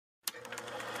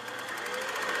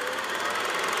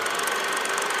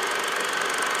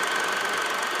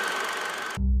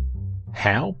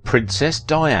How Princess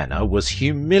Diana was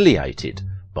humiliated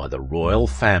by the royal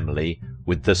family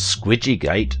with the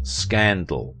Squidgygate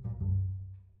scandal.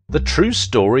 The true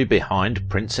story behind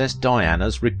Princess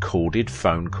Diana's recorded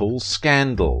phone call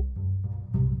scandal.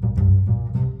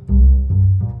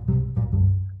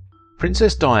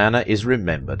 Princess Diana is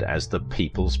remembered as the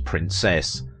people's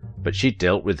princess, but she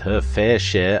dealt with her fair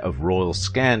share of royal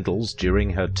scandals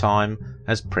during her time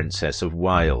as Princess of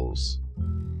Wales.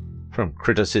 From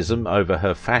criticism over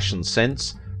her fashion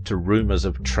sense to rumours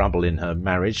of trouble in her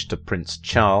marriage to Prince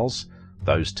Charles,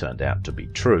 those turned out to be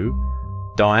true,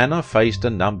 Diana faced a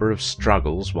number of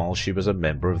struggles while she was a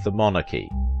member of the monarchy.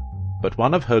 But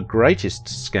one of her greatest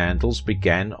scandals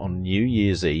began on New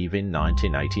Year's Eve in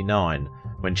 1989,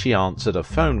 when she answered a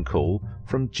phone call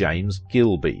from James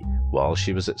Gilby while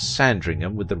she was at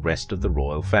Sandringham with the rest of the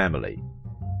royal family.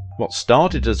 What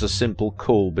started as a simple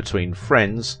call between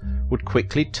friends would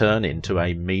quickly turn into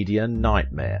a media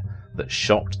nightmare that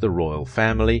shocked the royal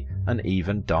family and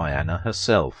even Diana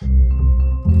herself.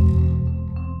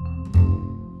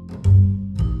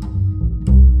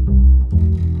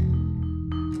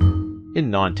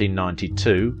 In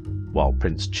 1992, while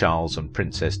Prince Charles and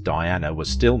Princess Diana were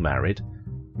still married,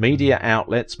 media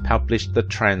outlets published the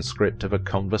transcript of a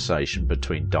conversation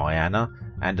between Diana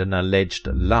and an alleged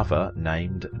lover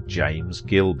named James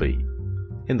Gilby.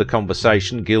 In the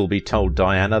conversation, Gilby told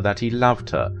Diana that he loved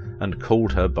her and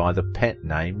called her by the pet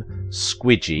name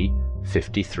Squidgy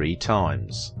 53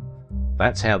 times.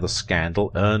 That's how the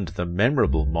scandal earned the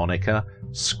memorable moniker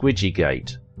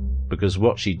Squidgygate, because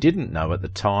what she didn't know at the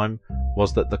time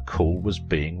was that the call was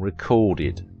being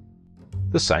recorded.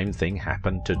 The same thing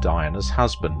happened to Diana's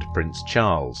husband, Prince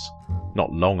Charles.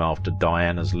 Not long after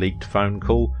Diana's leaked phone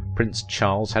call, Prince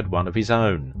Charles had one of his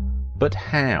own. But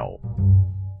how?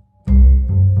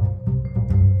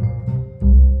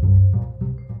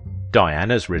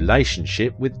 Diana's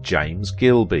relationship with James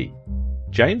Gilby.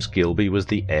 James Gilby was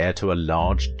the heir to a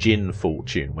large gin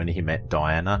fortune when he met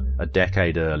Diana a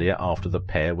decade earlier after the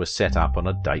pair were set up on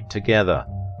a date together.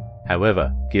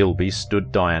 However, Gilby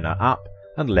stood Diana up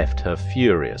and left her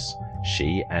furious,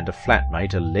 she and a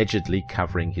flatmate allegedly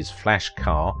covering his flash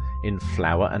car in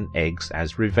flour and eggs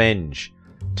as revenge,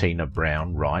 Tina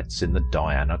Brown writes in the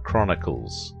Diana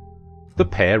Chronicles. The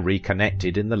pair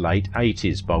reconnected in the late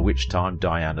 80s, by which time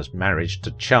Diana's marriage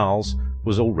to Charles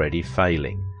was already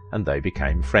failing, and they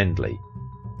became friendly.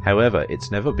 However,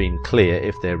 it's never been clear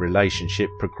if their relationship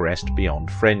progressed beyond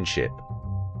friendship.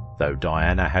 Though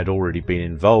Diana had already been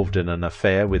involved in an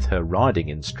affair with her riding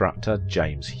instructor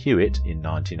James Hewitt in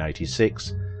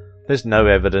 1986, there's no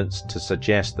evidence to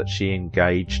suggest that she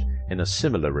engaged in a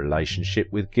similar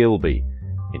relationship with Gilby.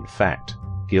 In fact,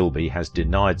 Gilby has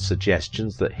denied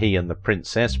suggestions that he and the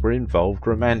princess were involved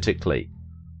romantically.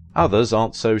 Others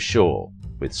aren't so sure,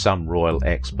 with some royal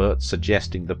experts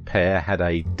suggesting the pair had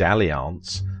a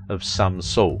dalliance of some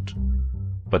sort.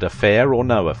 But affair or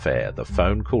no affair, the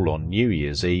phone call on New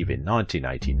Year's Eve in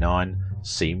 1989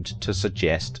 seemed to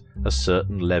suggest a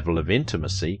certain level of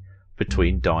intimacy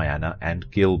between Diana and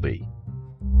Gilby.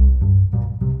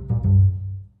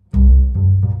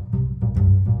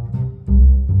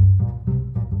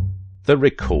 The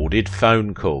recorded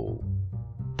phone call.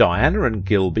 Diana and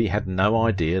Gilby had no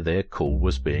idea their call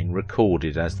was being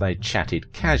recorded as they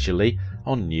chatted casually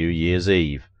on New Year's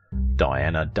Eve,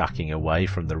 Diana ducking away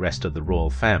from the rest of the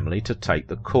royal family to take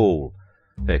the call.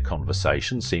 Their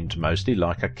conversation seemed mostly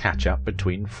like a catch-up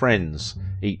between friends,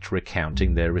 each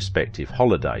recounting their respective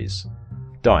holidays.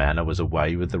 Diana was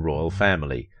away with the royal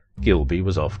family, Gilby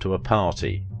was off to a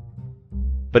party.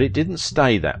 But it didn't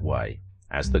stay that way.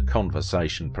 As the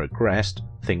conversation progressed,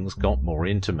 things got more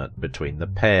intimate between the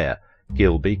pair,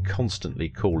 Gilby constantly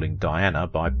calling Diana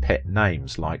by pet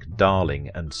names like Darling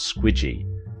and Squidgy.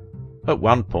 At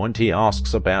one point he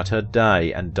asks about her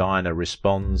day, and Diana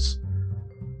responds,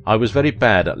 "I was very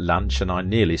bad at lunch and I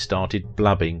nearly started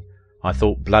blubbing. I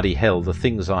thought bloody hell the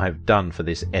things I have done for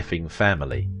this effing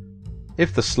family."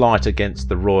 If the slight against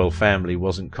the royal family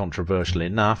wasn't controversial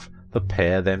enough, the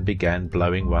pair then began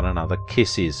blowing one another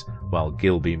kisses, while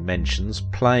Gilby mentions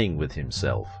playing with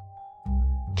himself.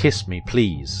 "Kiss me,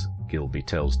 please," Gilby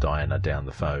tells Diana down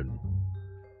the phone.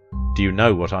 "Do you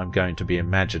know what I'm going to be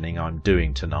imagining I'm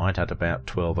doing tonight at about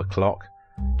 12 o'clock?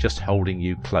 Just holding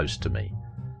you close to me.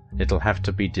 It'll have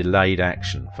to be delayed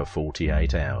action for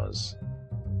 48 hours.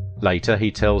 Later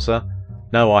he tells her,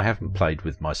 "No, I haven't played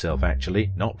with myself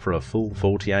actually, not for a full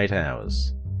 48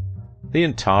 hours. The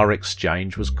entire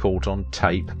exchange was caught on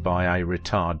tape by a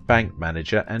retired bank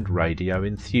manager and radio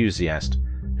enthusiast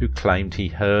who claimed he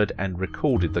heard and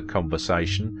recorded the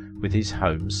conversation with his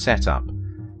home setup.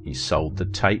 He He sold the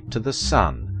tape to the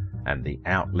Sun, and the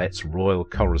outlet's royal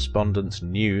correspondents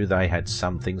knew they had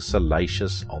something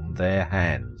salacious on their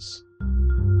hands.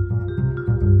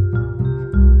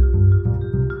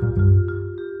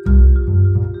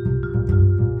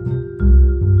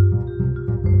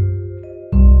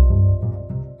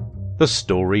 The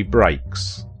story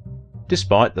breaks.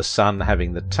 Despite the Sun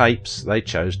having the tapes, they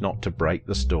chose not to break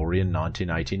the story in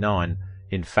 1989.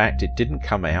 In fact, it didn't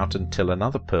come out until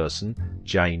another person,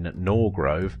 Jane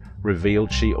Norgrove, revealed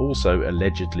she also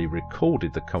allegedly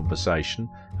recorded the conversation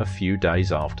a few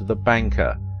days after the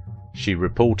banker. She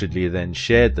reportedly then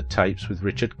shared the tapes with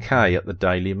Richard Kay at the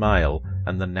Daily Mail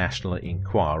and the National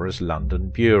Enquirer's London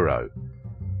bureau.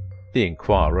 The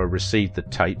Enquirer received the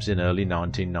tapes in early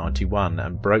 1991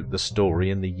 and broke the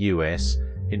story in the US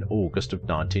in August of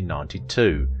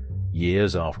 1992,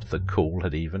 years after the call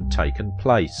had even taken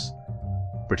place.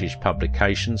 British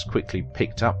publications quickly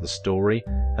picked up the story,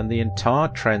 and the entire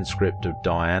transcript of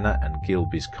Diana and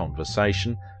Gilby's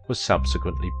conversation was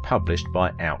subsequently published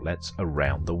by outlets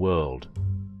around the world.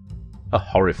 A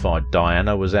horrified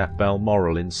Diana was at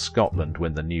Balmoral in Scotland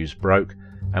when the news broke,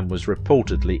 and was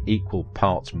reportedly equal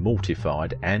parts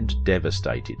mortified and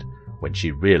devastated when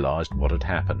she realised what had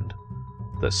happened.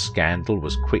 The scandal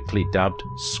was quickly dubbed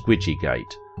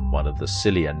Squidgygate, one of the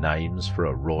sillier names for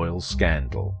a royal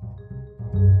scandal.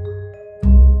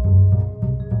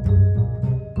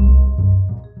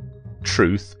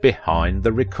 Truth behind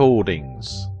the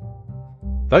recordings.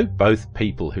 Though both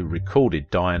people who recorded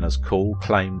Diana's call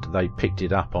claimed they picked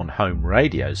it up on home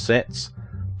radio sets,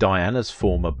 Diana's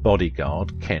former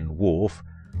bodyguard, Ken Worf,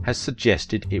 has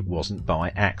suggested it wasn't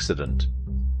by accident.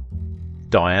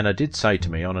 Diana did say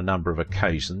to me on a number of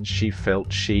occasions she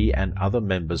felt she and other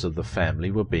members of the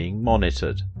family were being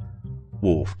monitored.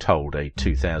 Worf told a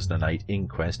 2008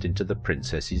 inquest into the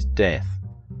princess's death.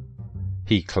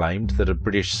 He claimed that a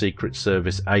British Secret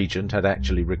Service agent had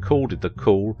actually recorded the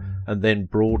call and then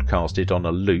broadcast it on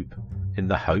a loop in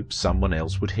the hope someone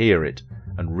else would hear it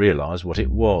and realise what it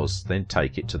was, then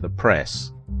take it to the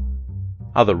press.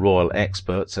 Other royal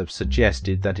experts have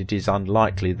suggested that it is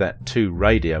unlikely that two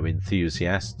radio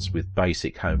enthusiasts with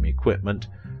basic home equipment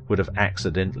would have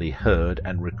accidentally heard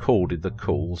and recorded the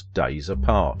calls days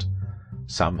apart.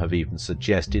 Some have even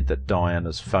suggested that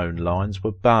Diana's phone lines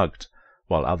were bugged,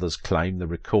 while others claim the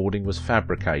recording was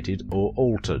fabricated or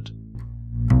altered.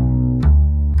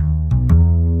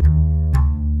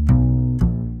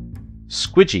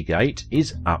 Squidgygate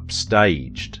is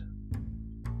upstaged.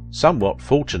 Somewhat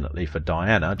fortunately for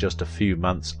Diana, just a few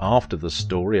months after the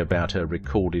story about her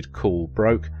recorded call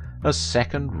broke, a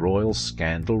second royal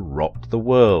scandal rocked the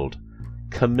world: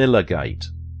 Humiliated.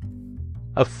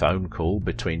 A phone call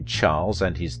between Charles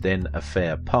and his then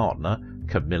affair partner,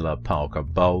 Camilla Parker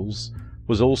Bowles,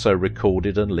 was also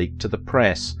recorded and leaked to the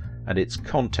press, and its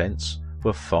contents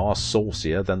were far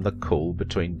saucier than the call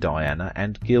between Diana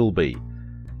and Gilby.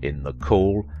 In the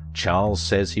call, Charles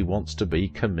says he wants to be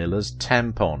Camilla's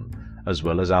tampon, as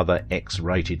well as other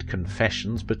X-rated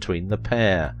confessions between the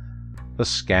pair. The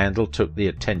scandal took the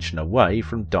attention away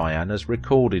from Diana's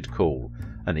recorded call,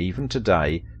 and even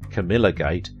today,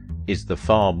 Humiliated is the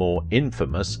far more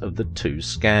infamous of the two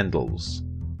scandals.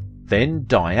 Then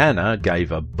Diana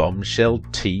gave a bombshell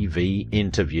TV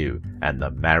interview, and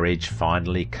the marriage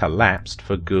finally collapsed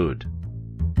for good.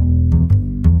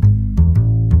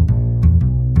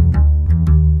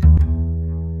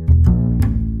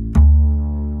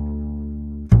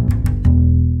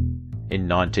 In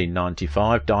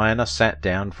 1995, Diana sat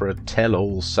down for a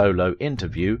tell-all solo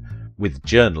interview with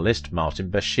journalist Martin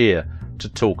Bashir to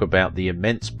talk about the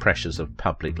immense pressures of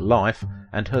public life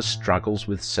and her struggles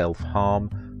with self-harm,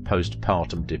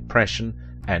 postpartum depression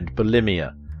and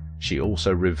bulimia. She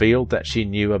also revealed that she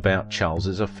knew about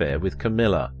Charles's affair with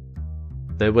Camilla.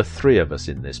 "There were 3 of us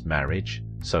in this marriage,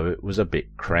 so it was a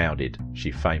bit crowded,"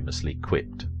 she famously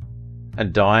quipped.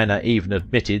 And Diana even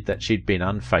admitted that she'd been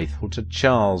unfaithful to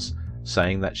Charles,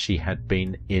 saying that she had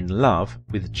been in love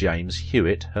with James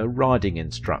Hewitt, her riding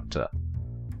instructor.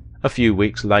 A few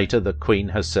weeks later, the Queen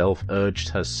herself urged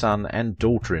her son and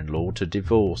daughter-in-law to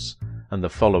divorce, and the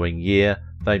following year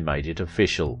they made it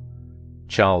official.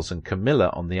 Charles and Camilla,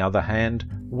 on the other hand,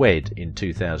 wed in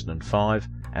 2005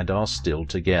 and are still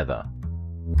together.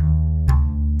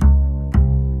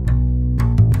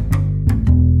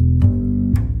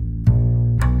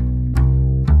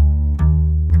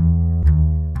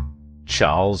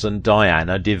 Charles and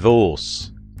Diana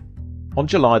divorce. On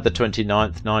July the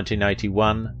 29th,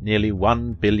 1981, nearly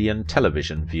 1 billion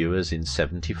television viewers in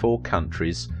 74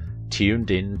 countries tuned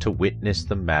in to witness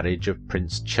the marriage of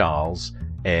Prince Charles,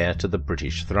 heir to the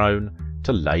British throne,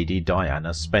 to Lady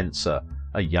Diana Spencer,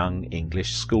 a young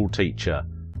English schoolteacher.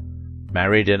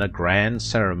 Married in a grand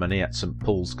ceremony at St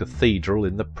Paul's Cathedral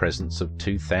in the presence of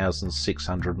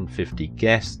 2,650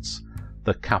 guests,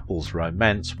 the couple's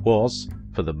romance was,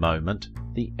 for the moment,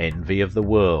 the envy of the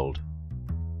world.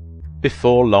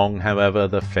 Before long, however,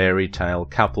 the fairy tale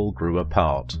couple grew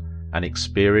apart, an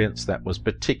experience that was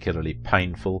particularly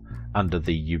painful under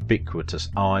the ubiquitous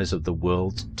eyes of the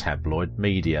world's tabloid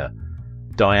media.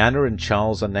 Diana and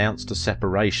Charles announced a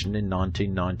separation in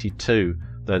 1992,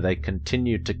 though they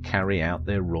continued to carry out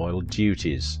their royal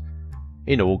duties.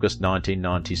 In August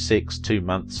 1996, 2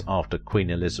 months after Queen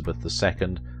Elizabeth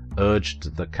II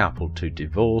urged the couple to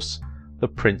divorce, the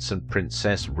Prince and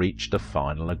Princess reached a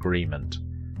final agreement.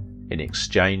 In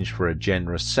exchange for a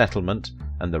generous settlement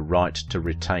and the right to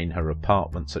retain her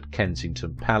apartments at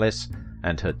Kensington Palace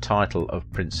and her title of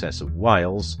Princess of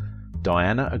Wales,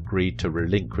 Diana agreed to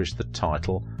relinquish the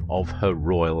title of Her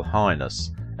Royal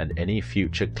Highness and any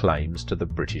future claims to the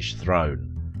British throne.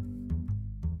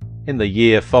 In the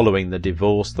year following the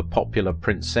divorce, the popular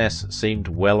princess seemed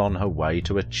well on her way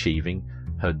to achieving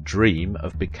her dream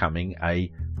of becoming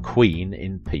a queen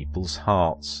in people's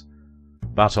hearts.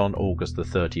 But on August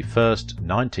 31st,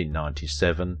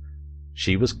 1997,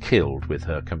 she was killed with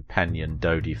her companion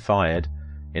Dodi Fayed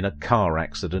in a car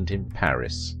accident in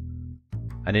Paris.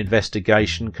 An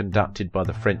investigation conducted by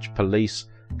the French police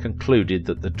concluded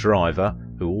that the driver,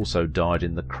 who also died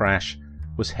in the crash,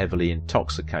 was heavily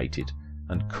intoxicated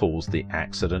and caused the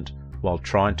accident while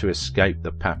trying to escape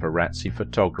the paparazzi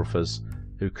photographers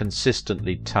who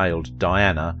consistently tailed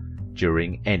Diana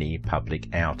during any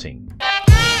public outing.